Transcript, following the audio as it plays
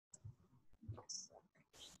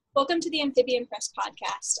Welcome to the Amphibian Press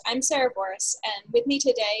podcast. I'm Sara, and with me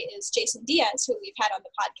today is Jason Diaz, who we've had on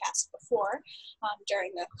the podcast before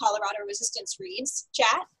during the Colorado Resistance Reads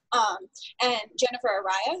chat, and Jennifer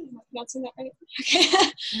Araya, am I pronouncing that right?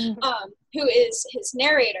 Okay. Who is his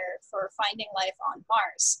narrator for Finding Life on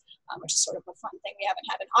Mars, which is sort of a fun thing. We haven't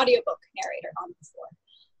had an audiobook narrator on before.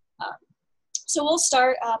 So we'll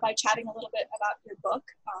start by chatting a little bit about your book,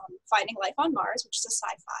 Finding Life on Mars, which is a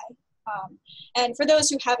sci-fi. And for those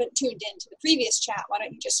who haven't tuned in to the previous chat, why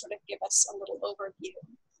don't you just sort of give us a little overview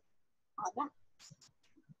on that?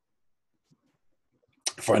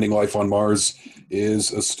 Finding Life on Mars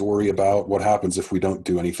is a story about what happens if we don't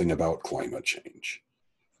do anything about climate change.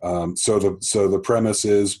 So the premise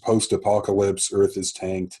is post-apocalypse, Earth is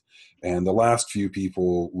tanked, and the last few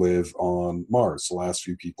people live on Mars. The last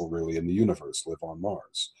few people really in the universe live on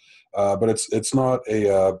Mars. But it's not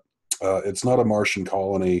a Martian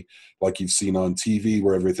colony like you've seen on TV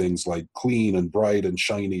where everything's like clean and bright and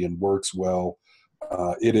shiny and works well.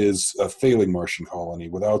 It is a failing Martian colony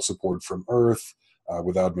without support from Earth,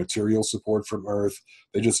 without material support from Earth.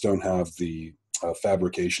 They just don't have the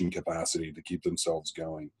fabrication capacity to keep themselves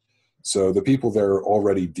going. So the people there are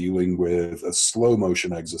already dealing with a slow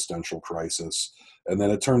motion existential crisis. And then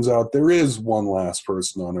it turns out there is one last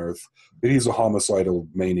person on Earth, but he's a homicidal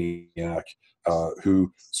maniac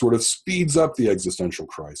who sort of speeds up the existential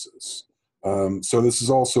crisis. So this is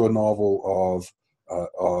also a novel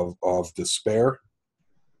of despair.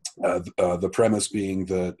 The premise being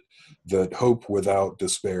that hope without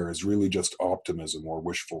despair is really just optimism or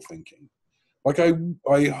wishful thinking. Like I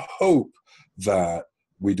hope that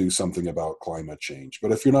we do something about climate change,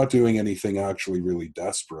 but if you're not doing anything actually really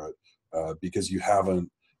desperate because you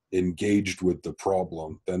haven't engaged with the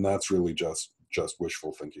problem, then that's really just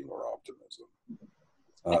wishful thinking or optimism.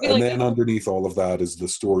 And then underneath all of that is the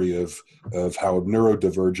story of how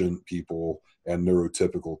neurodivergent people and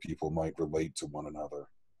neurotypical people might relate to one another.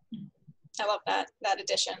 I love that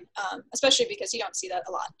addition, especially because you don't see that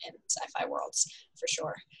a lot in sci-fi worlds, for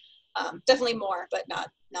sure. Definitely more, but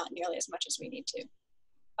not nearly as much as we need to.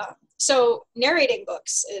 So narrating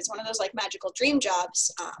books is one of those like magical dream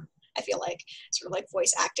jobs. I feel like sort of like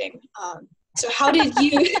voice acting. So how did you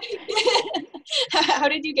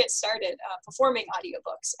get started performing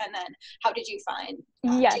audiobooks, and then how did you find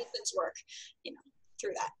Jason's work,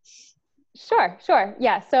 through that? Sure.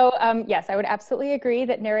 Yeah. So yes, I would absolutely agree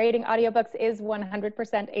that narrating audiobooks is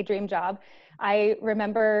 100% a dream job. I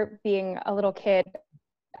remember being a little kid,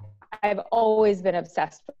 I've always been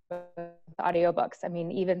obsessed with audiobooks. I mean,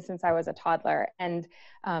 even since I was a toddler. And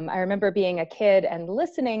I remember being a kid and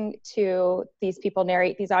listening to these people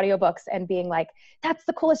narrate these audiobooks and being like, that's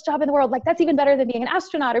the coolest job in the world. Like, that's even better than being an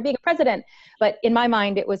astronaut or being a president. But in my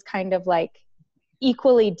mind, it was kind of like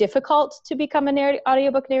equally difficult to become an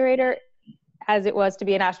audiobook narrator as it was to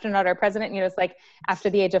be an astronaut or president. It's like after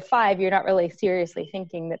the age of 5, you're not really seriously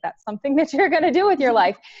thinking that that's something that you're going to do with your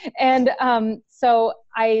life. And so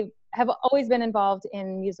I have always been involved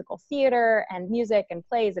in musical theater and music and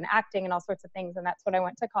plays and acting and all sorts of things. And that's what I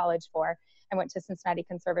went to college for. I went to Cincinnati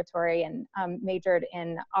Conservatory and majored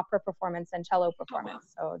in opera performance and cello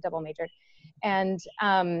performance, so double majored. And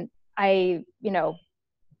I,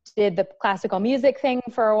 did the classical music thing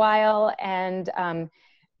for a while and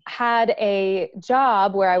had a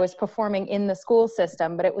job where I was performing in the school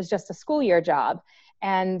system, but it was just a school year job.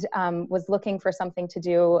 And was looking for something to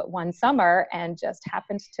do one summer and just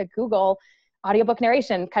happened to Google audiobook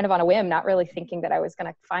narration kind of on a whim, not really thinking that I was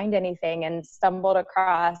going to find anything, and stumbled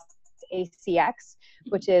across ACX,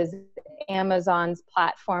 which is Amazon's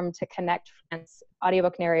platform to connect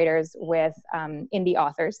audiobook narrators with indie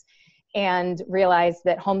authors, and realized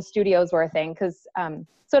that home studios were a thing, because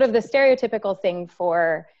sort of the stereotypical thing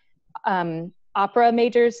for opera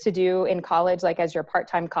majors to do in college, like as your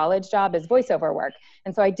part-time college job, is voiceover work.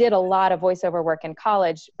 And so I did a lot of voiceover work in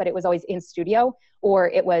college, but it was always in studio, or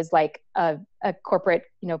it was like a corporate,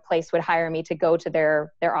 place would hire me to go to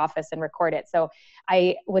their office and record it. So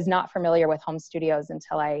I was not familiar with home studios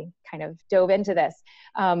until I kind of dove into this.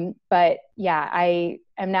 But yeah, I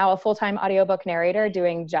am now a full-time audiobook narrator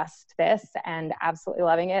doing just this and absolutely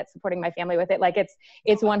loving it, supporting my family with it. Like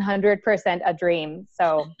it's 100% a dream.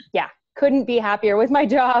 So yeah. Couldn't be happier with my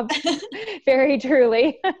job, very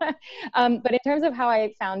truly. But in terms of how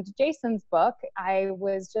I found Jason's book, I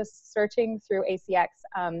was just searching through ACX.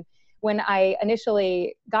 When I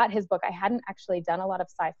initially got his book, I hadn't actually done a lot of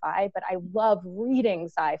sci-fi, but I love reading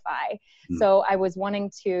sci-fi. So I was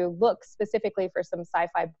wanting to look specifically for some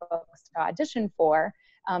sci-fi books to audition for,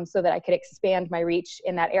 so that I could expand my reach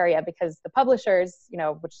in that area, because the publishers,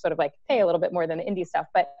 which sort of like pay a little bit more than the indie stuff,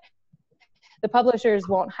 but the publishers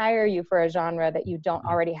won't hire you for a genre that you don't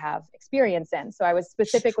already have experience in. So I was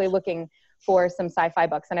specifically looking for some sci-fi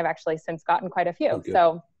books, and I've actually since gotten quite a few. Okay.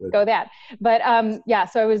 So go that. But yeah,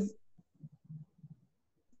 so I was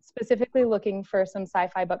specifically looking for some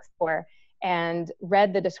sci-fi books and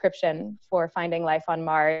read the description for Finding Life on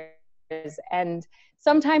Mars. And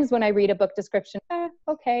sometimes when I read a book description,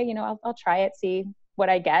 okay, you know, I'll try it, see what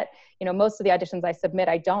I get. You know, most of the auditions I submit,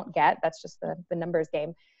 I don't get. That's just the numbers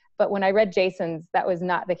game. But when I read Jason's, that was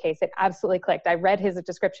not the case. It absolutely clicked. I read his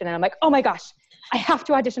description and I'm like, oh my gosh, I have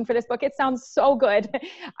to audition for this book. It sounds so good.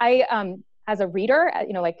 I, as a reader,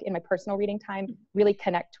 you know, like in my personal reading time, really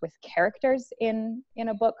connect with characters in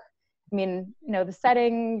a book. I mean, you know, the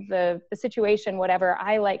setting, the situation, whatever,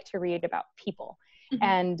 I like to read about people.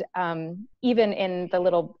 And even in the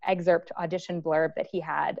little excerpt audition blurb that he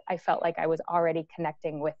had, I felt like I was already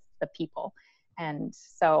connecting with the people. And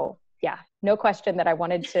so, yeah, no question that I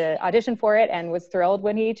wanted to audition for it, and was thrilled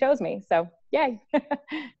when he chose me. So, yay.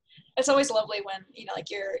 It's always lovely when, you know, like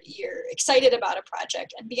you're excited about a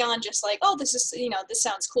project, and beyond just like, oh, this is, you know, this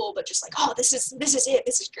sounds cool, but just like, oh, this is it.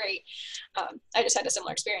 This is great. I just had a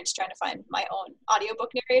similar experience trying to find my own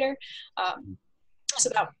audiobook narrator. So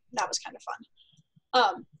that was kind of fun.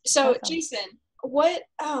 So awesome. Jason, what,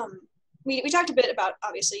 we talked a bit about,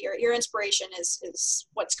 obviously your inspiration is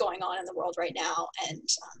what's going on in the world right now, and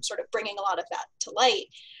sort of bringing a lot of that to light.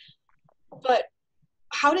 But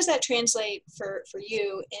how does that translate for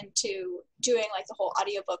you into doing like the whole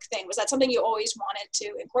audiobook thing? Was that something you always wanted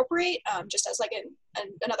to incorporate, just as like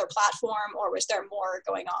another platform, or was there more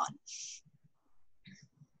going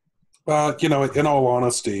on? You know, in all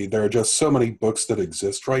honesty, there are just so many books that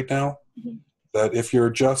exist right now that if you're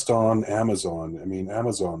just on Amazon, I mean,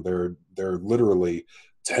 Amazon, there are literally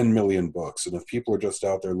 10 million books. And if people are just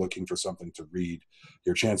out there looking for something to read,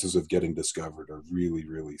 your chances of getting discovered are really,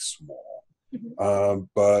 really small.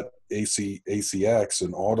 But ACX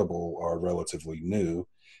and Audible are relatively new.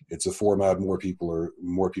 It's a format more people are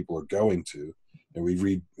going to, and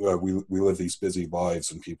we live these busy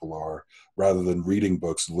lives, and people are, rather than reading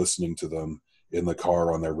books, listening to them in the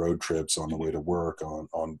car, on their road trips, on the way to work,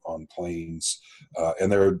 on planes,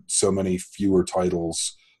 and there are so many fewer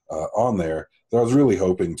titles on there that I was really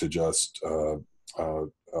hoping to just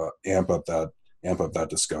amp up that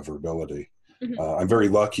discoverability. I'm very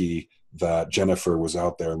lucky that Jennifer was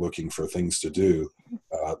out there looking for things to do,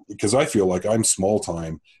 because I feel like I'm small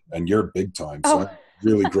time and you're big time. So I'm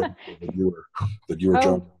really grateful that you were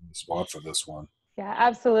jumping on the spot for this one. Yeah,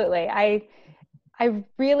 absolutely. I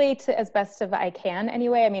really, as best as I can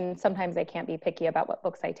anyway, I mean, sometimes I can't be picky about what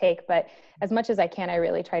books I take, but as much as I can, I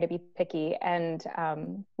really try to be picky. And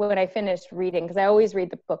when I finished reading, because I always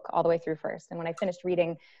read the book all the way through first, and when I finished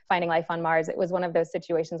reading Finding Life on Mars, it was one of those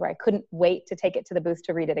situations where I couldn't wait to take it to the booth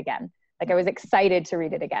to read it again. Like, I was excited to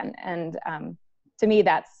read it again. And to me,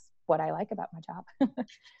 that's what I like about my job.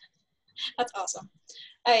 That's awesome.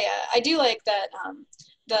 I do like that.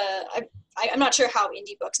 I'm not sure how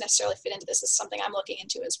indie books necessarily fit into this. This is something I'm looking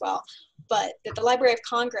into as well. But that the Library of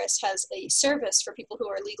Congress has a service for people who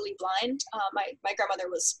are legally blind. My grandmother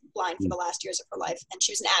was blind for the last years of her life, and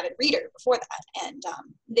she was an avid reader before that. And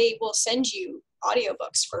they will send you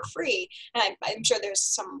audiobooks for free. And I'm sure there's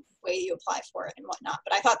some way you apply for it and whatnot.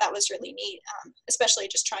 But I thought that was really neat, especially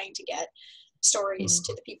just trying to get stories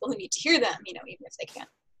to the people who need to hear them, you know, even if they can't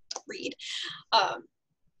read.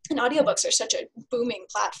 And audiobooks are such a booming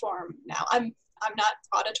platform now. I'm not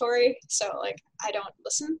auditory, so like I don't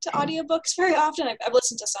listen to audiobooks very often. I've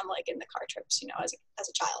listened to some like in the car trips, you know, as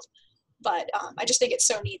a child. But I just think it's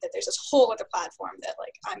so neat that there's this whole other platform that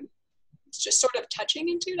like I'm just sort of touching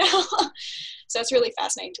into now. So it's really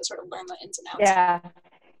fascinating to sort of learn the ins and outs.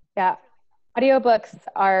 Yeah. Audiobooks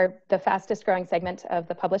are the fastest growing segment of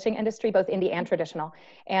the publishing industry, both indie and traditional,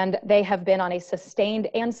 and they have been on a sustained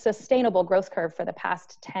and sustainable growth curve for the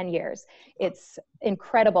past 10 years. It's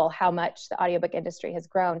incredible how much the audiobook industry has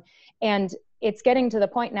grown, and it's getting to the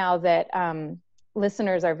point now that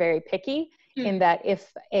listeners are very picky in that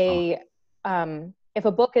if a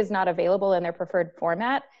book is not available in their preferred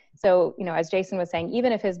format, so, you know, as Jason was saying,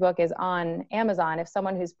 even if his book is on Amazon, if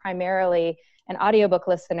someone who's primarily an audiobook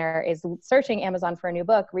listener is searching Amazon for a new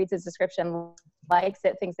book, reads its description, likes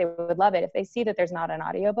it, thinks they would love it, if they see that there's not an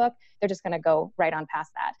audiobook, they're just going to go right on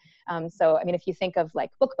past that. So, I mean, if you think of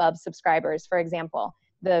like BookBub subscribers, for example,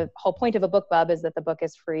 the whole point of a BookBub is that the book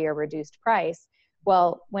is free or reduced price.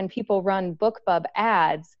 Well, when people run BookBub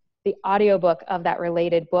ads, the audiobook of that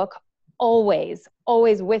related book always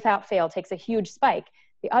without fail takes a huge spike.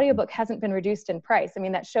 The audiobook hasn't been reduced in price. I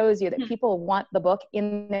mean, that shows you that people want the book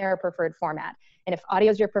in their preferred format. And if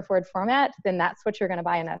audio is your preferred format, then that's what you're going to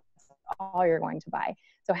buy, and that's all you're going to buy.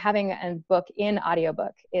 So having a book in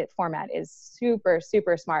audiobook format is super,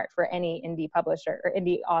 super smart for any indie publisher or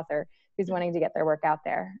indie author who's wanting to get their work out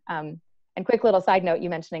there. And quick little side note, you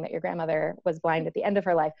mentioning that your grandmother was blind at the end of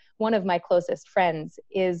her life. One of my closest friends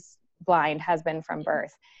is blind, has been from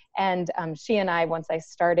birth. And she and I, once I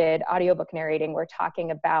started audiobook narrating, we're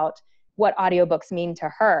talking about what audiobooks mean to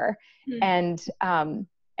her. And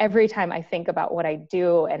every time I think about what I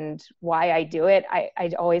do and why I do it, I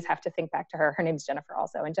always have to think back to her. Her name's Jennifer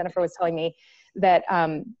also. And Jennifer was telling me that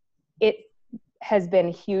it has been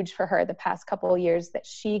huge for her the past couple of years that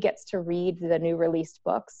she gets to read the new released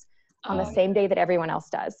books on the same day that everyone else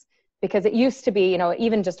does. Because it used to be, you know,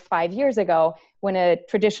 even just 5 years ago, when a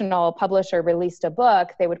traditional publisher released a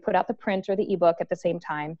book, they would put out the print or the ebook at the same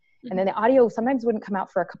time. And then the audio sometimes wouldn't come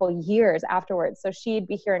out for a couple of years afterwards. So she'd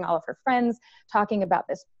be hearing all of her friends talking about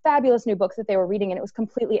this fabulous new books that they were reading, and it was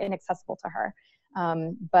completely inaccessible to her.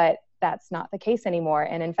 But that's not the case anymore.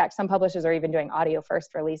 And in fact, some publishers are even doing audio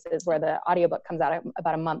first releases where the audiobook comes out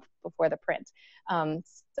about a month before the print.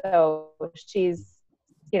 So she's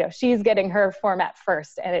getting her format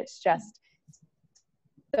first, and it's just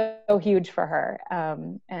so huge for her.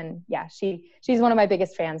 And yeah, she's one of my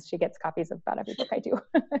biggest fans. She gets copies of about every book I do.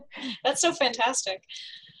 That's so fantastic.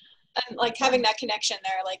 And like having that connection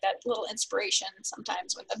there, like that little inspiration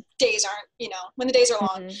sometimes when the days aren't, when the days are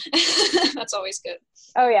long, that's always good.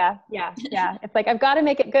 Oh yeah. It's like, I've got to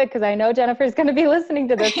make it good because I know Jennifer's going to be listening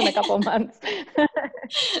to this in a couple of months.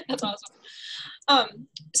 That's awesome.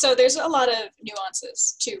 So there's a lot of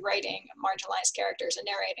nuances to writing marginalized characters and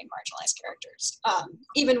narrating marginalized characters,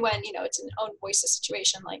 even when, it's an own voices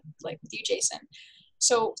situation like with you, Jason.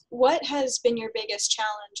 So what has been your biggest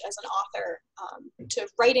challenge as an author to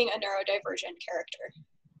writing a neurodivergent character?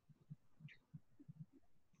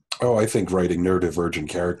 Oh, I think writing neurodivergent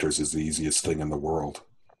characters is the easiest thing in the world.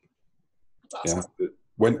 That's awesome. Yeah.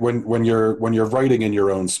 When you're writing in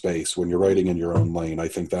your own space, when you're writing in your own lane, I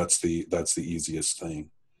think that's the easiest thing.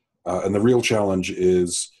 And the real challenge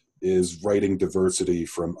is writing diversity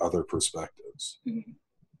from other perspectives.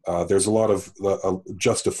 Mm-hmm. There's a lot of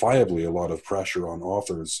justifiably a lot of pressure on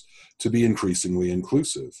authors to be increasingly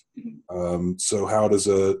inclusive. Mm-hmm. So how does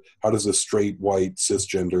a straight white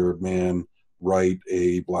cisgender man write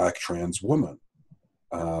a black trans woman?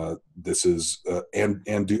 This is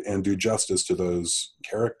and do justice to those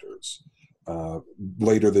characters.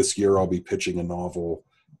 Later this year, I'll be pitching a novel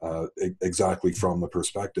exactly from the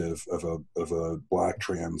perspective of a black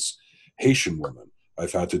trans Haitian woman.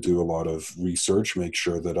 I've had to do a lot of research, make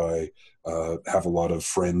sure that I have a lot of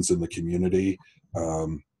friends in the community,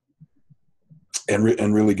 and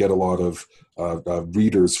really get a lot of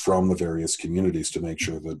readers from the various communities to make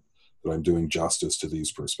sure that I'm doing justice to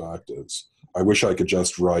these perspectives. I wish I could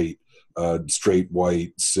just write straight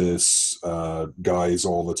white cis guys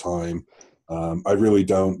all the time. I really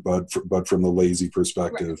don't, but from the lazy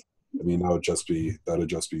perspective, right. I mean that'd just be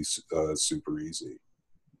super easy.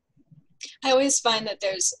 I always find that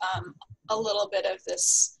there's a little bit of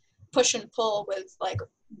this push and pull with like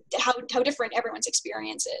how different everyone's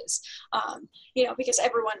experience is, because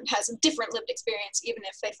everyone has a different lived experience, even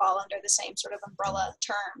if they fall under the same sort of umbrella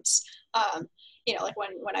terms. Like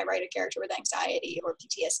when I write a character with anxiety or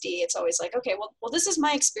PTSD, it's always like, okay, well, this is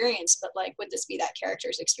my experience, but like, would this be that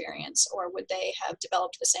character's experience, or would they have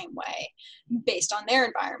developed the same way based on their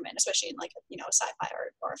environment, especially in like, a sci-fi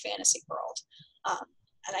or a fantasy world.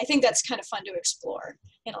 And I think that's kind of fun to explore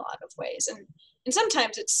in a lot of ways. And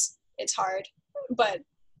sometimes it's hard, but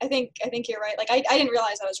I think you're right. Like I didn't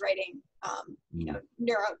realize I was writing,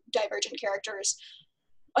 neurodivergent characters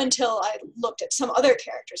until I looked at some other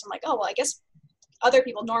characters. I'm like, oh, well, I guess other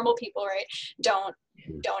people, normal people, right, don't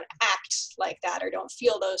act like that, or don't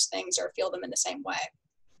feel those things, or feel them in the same way.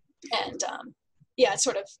 And it's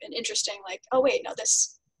sort of an interesting, like, oh wait, no,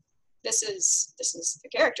 this is the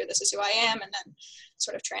character, this is who I am, and then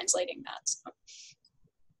sort of translating that. So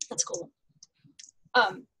that's cool.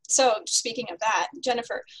 So speaking of that,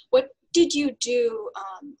 Jennifer, what did you do,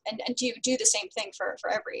 and do you do the same thing for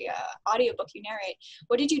every audiobook you narrate?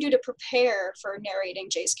 What did you do to prepare for narrating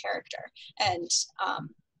Jay's character? And,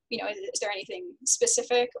 is there anything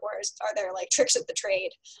specific, or are there like tricks of the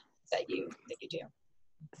trade that you do?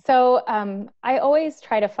 So I always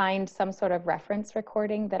try to find some sort of reference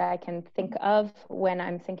recording that I can think of when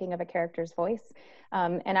I'm thinking of a character's voice.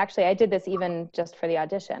 And actually, I did this even just for the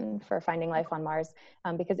audition for Finding Life on Mars,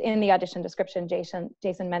 because in the audition description,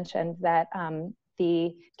 Jason mentioned that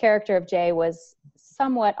the character of Jay was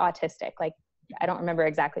somewhat autistic. Like, I don't remember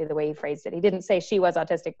exactly the way he phrased it. He didn't say she was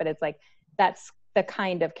autistic, but it's like, that's the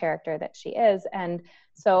kind of character that she is. And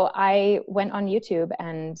so I went on YouTube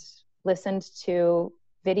and listened to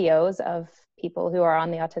videos of people who are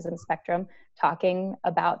on the autism spectrum talking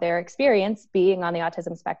about their experience being on the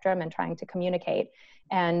autism spectrum and trying to communicate.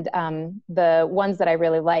 And the ones that I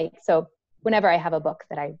really like, so whenever I have a book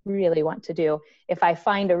that I really want to do, if I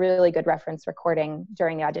find a really good reference recording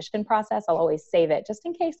during the audition process, I'll always save it just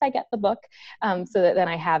in case I get the book, so that then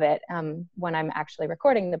I have it when I'm actually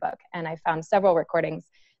recording the book. And I found several recordings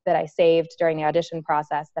that I saved during the audition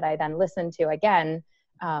process that I then listened to again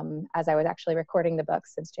as I was actually recording the book,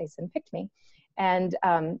 since Jason picked me. And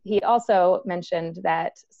he also mentioned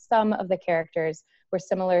that some of the characters were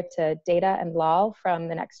similar to Data and Lal from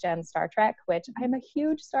the Next Gen Star Trek, which I'm a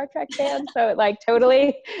huge Star Trek fan, so it like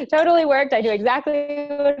totally worked. I knew exactly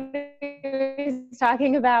what he was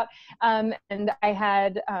talking about. And I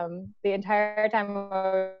had the entire time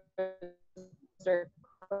I was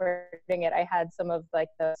recording it, I had some of like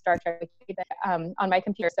the Star Trek on my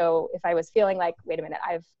computer. So if I was feeling like, wait a minute,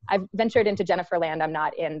 I've ventured into Jennifer land, I'm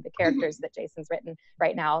not in the characters that Jason's written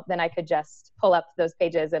right now, then I could just pull up those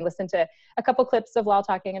pages and listen to a couple clips of Lal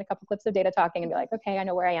talking and a couple clips of Data talking and be like, okay, I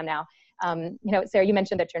know where I am now. Sarah, you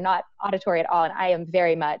mentioned that you're not auditory at all, and I am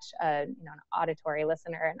very much an auditory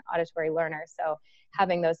listener and auditory learner. So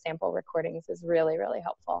having those sample recordings is really, really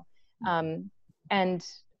helpful. And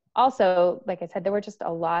also, like I said, there were just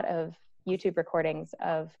a lot of YouTube recordings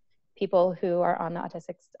of people who are on the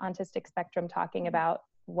autistic spectrum talking about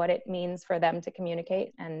what it means for them to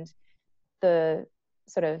communicate and the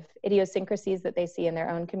sort of idiosyncrasies that they see in their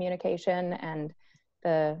own communication and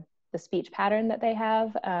the speech pattern that they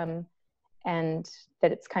have, and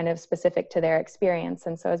that it's kind of specific to their experience.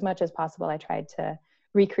 And so as much as possible, I tried to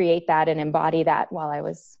recreate that and embody that while I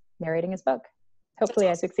was narrating his book. Hopefully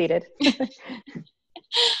I succeeded.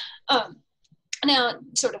 Now,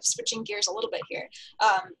 sort of switching gears a little bit here,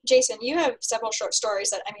 Jason, you have several short stories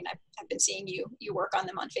that, I've been seeing you work on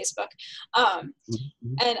them on Facebook, and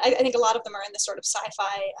I think a lot of them are in the sort of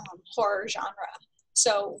sci-fi horror genre.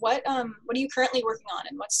 So what are you currently working on,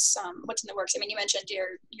 and what's in the works? You mentioned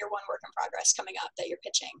your one work in progress coming up that you're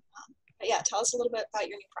pitching, but yeah, tell us a little bit about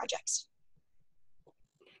your new projects.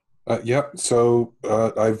 So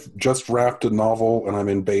I've just wrapped a novel, and I'm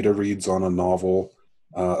in beta reads on a novel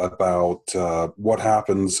about what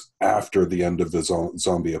happens after the end of the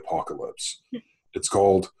zombie apocalypse. It's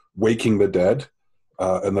called Waking the Dead,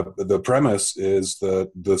 and the premise is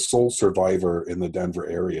that the sole survivor in the Denver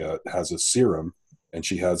area has a serum, and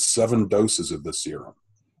she has 7 doses of the serum.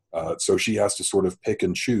 So she has to sort of pick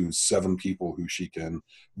and choose 7 people who she can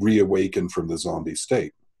reawaken from the zombie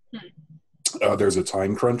state. There's a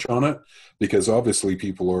time crunch on it because obviously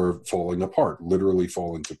people are falling apart, literally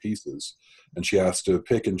falling to pieces. And she has to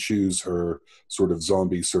pick and choose her sort of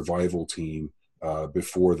zombie survival team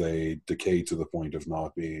before they decay to the point of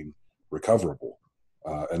not being recoverable.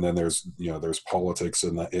 And then there's politics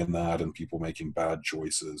in that and people making bad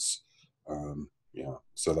choices.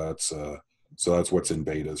 So that's what's in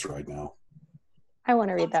betas right now. I want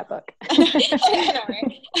to read that book. I know,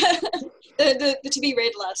 right? The to be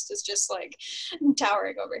read list is just like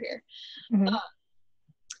towering over here. Mm-hmm.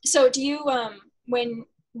 So do you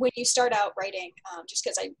when you start out writing, just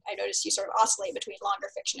because I noticed you sort of oscillate between longer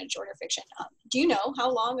fiction and shorter fiction, do you know how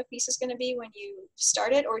long a piece is going to be when you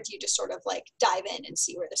start it, or do you just sort of like dive in and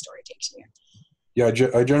see where the story takes you? Yeah,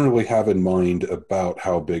 I generally have in mind about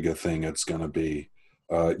how big a thing it's going to be.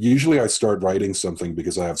 Usually I start writing something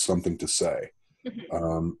because I have something to say.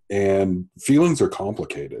 Mm-hmm. And feelings are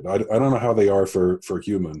complicated. I don't know how they are for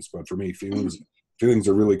humans, but for me, feelings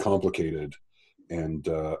are really complicated. And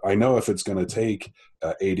I know if it's going to take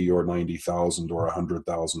 80 or 90,000 or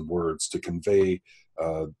 100,000 words to convey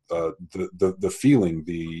the feeling,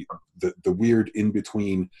 the weird in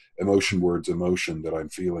between emotion that I'm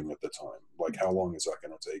feeling at the time. Like, how long is that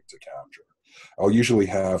going to take to capture? I'll usually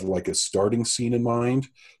have like a starting scene in mind.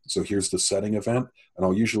 So here's the setting event, and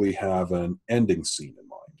I'll usually have an ending scene in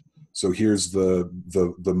mind. So here's the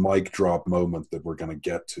mic drop moment that we're going to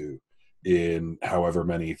get to in however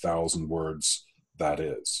many thousand words that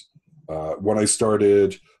is. When I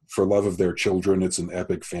started For Love of Their Children, it's an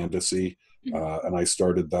epic fantasy, and I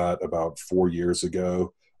started that about 4 years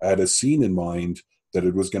ago. I had a scene in mind that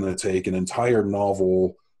it was going to take an entire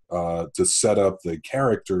novel to set up the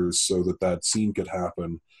characters so that scene could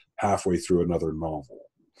happen halfway through another novel.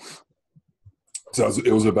 So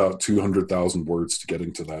it was about 200,000 words to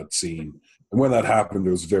getting to that scene. And when that happened,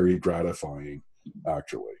 it was very gratifying,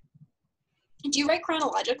 actually. Do you write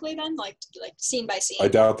chronologically then, like scene by scene? I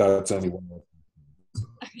doubt that's anyone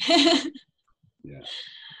else. Yeah.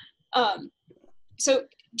 So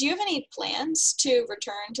do you have any plans to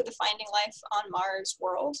return to the Finding Life on Mars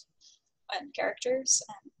world and characters?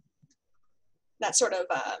 that sort of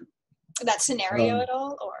that scenario at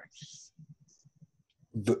all, or?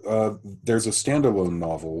 There's a standalone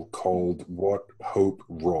novel called What Hope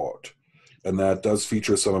Wrought, and that does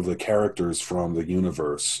feature some of the characters from the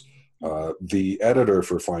universe. The editor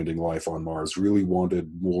for Finding Life on Mars really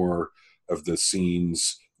wanted more of the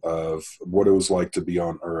scenes of what it was like to be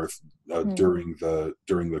on Earth during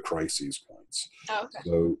the crises points. Oh, okay.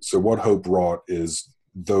 So What Hope Wrought is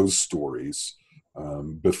those stories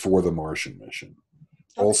before the Martian mission.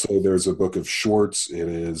 Okay. Also, there's a book of shorts. It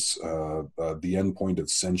is The Endpoint of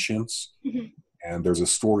Sentience, and there's a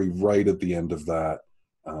story right at the end of that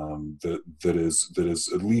that is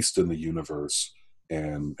at least in the universe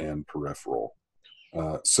and peripheral.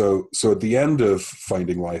 So at the end of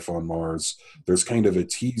Finding Life on Mars, there's kind of a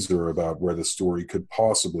teaser about where the story could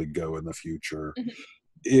possibly go in the future,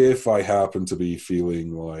 if I happen to be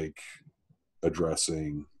feeling like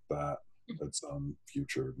addressing that at some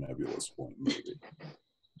future nebulous point, maybe.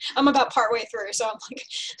 I'm about partway through, so I'm like,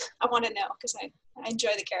 I want to know because I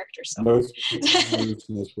enjoy the characters. So. No spoilers.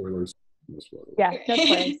 No spoilers. Yeah, no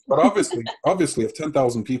spoilers. But obviously, if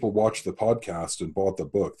 10,000 people watched the podcast and bought the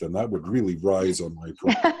book, then that would really rise on my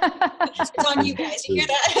profile. It's on you guys. You hear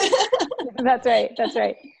that? That's right. That's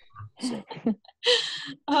right. So.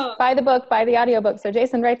 Buy the book, buy the audiobook. So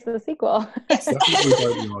Jason writes the sequel. Yes.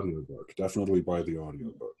 Definitely buy the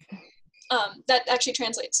audiobook. That actually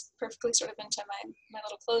translates perfectly sort of into my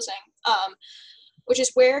little closing, which is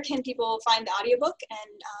where can people find the audiobook,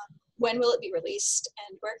 and when will it be released,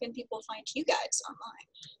 and where can people find you guys online?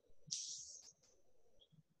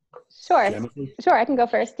 Sure, I can go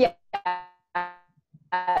first. Yeah.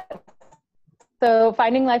 So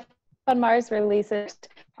Finding Life on Mars releases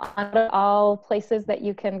on all places that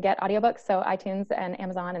you can get audiobooks, so iTunes and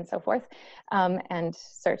Amazon and so forth, and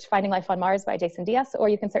search Finding Life on Mars by Jason Diaz, or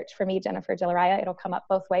you can search for me, Jennifer Jill Araya. It'll come up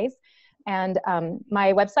both ways. And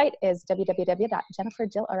my website is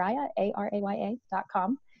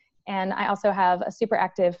www.jenniferjillaraya.com. And I also have a super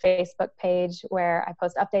active Facebook page where I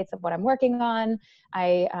post updates of what I'm working on.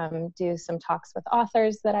 I do some talks with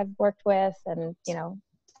authors that I've worked with, and, you know,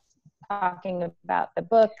 talking about the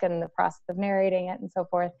book and the process of narrating it and so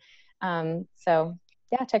forth. So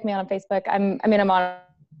yeah, check me out on Facebook. I'm on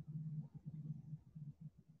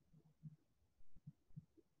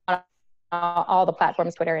all the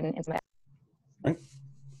platforms, Twitter and Instagram. Right.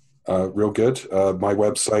 Real good. My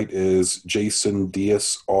website is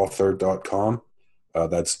jasondiasauthor.com.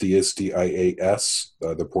 That's Dias, D-I-A-S,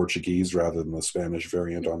 the Portuguese rather than the Spanish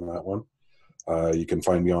variant on that one. You can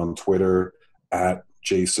find me on Twitter at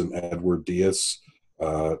Jason Edward Diaz,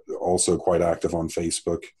 also quite active on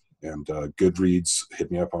Facebook, and Goodreads. Hit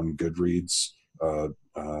me up on Goodreads.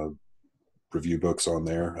 Review books on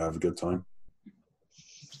there. Have a good time.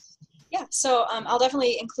 Yeah, so I'll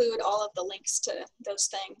definitely include all of the links to those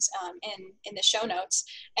things in the show notes,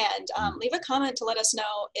 and leave a comment to let us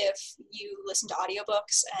know if you listen to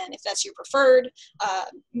audiobooks and if that's your preferred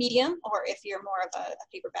medium, or if you're more of a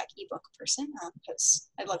paperback ebook person, because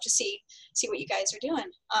I'd love to see what you guys are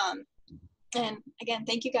doing. And again,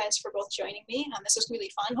 thank you guys for both joining me. This was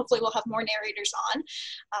really fun. Hopefully we'll have more narrators on.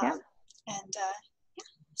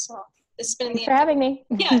 So this has been Thanks for having me.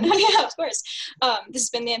 Yeah, of course. This has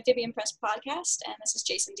been the Amphibian Press podcast, and this is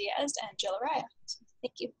Jason Diaz and Jill Araya. So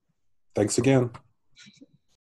thank you. Thanks again.